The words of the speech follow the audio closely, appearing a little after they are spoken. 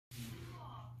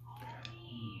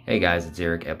Hey guys, it's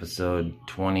Eric, episode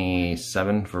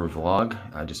 27 for vlog.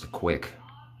 Just a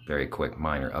very quick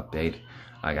minor update.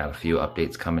 I got a few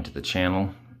updates coming to the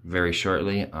channel very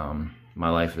shortly. My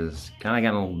life is kind of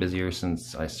gotten a little busier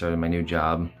since I started my new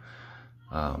job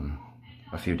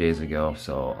a few days ago,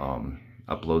 so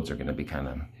uploads are going to be kind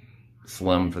of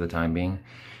slim for the time being.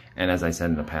 And as I said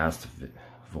in the past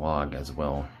vlog as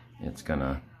well, it's going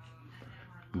to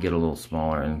get a little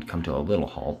smaller and come to a little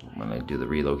halt when I do the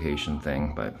relocation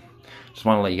thing. But just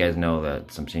want to let you guys know that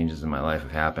some changes in my life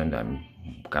have happened. I'm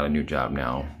got a new job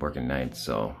now, working nights,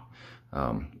 so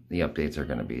the updates are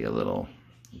going to be a little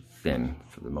thin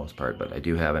for the most part. But I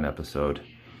do have an episode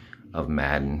of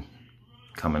Madden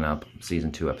coming up,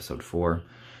 season 2, episode 4.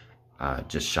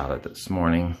 Just shot it this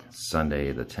morning,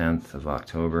 Sunday the 10th of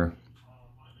October,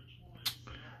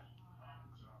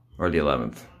 or the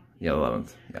 11th. Yeah,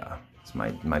 11th. Yeah.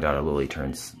 My daughter Lily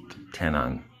turns 10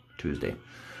 on Tuesday,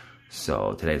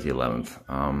 so today's the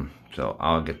 11th. So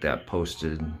I'll get that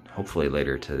posted hopefully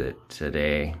later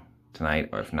tonight,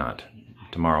 or if not,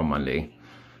 tomorrow, Monday,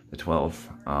 the 12th.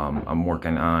 I'm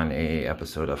working on a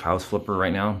episode of House Flipper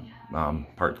right now,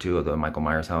 part 2 of the Michael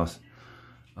Myers house.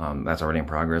 That's already in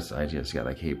progress. I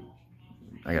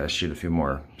gotta shoot a few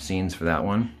more scenes for that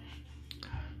one.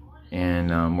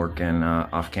 And I'm working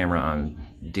off camera on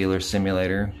Dealer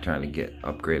Simulator, trying to get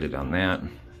upgraded on that.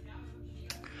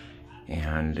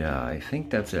 And I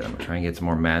think that's it. I'm trying to get some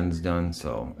more Maddens done,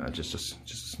 so just a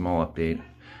small update,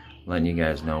 letting you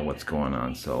guys know what's going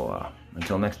on. So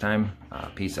until next time,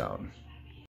 peace out.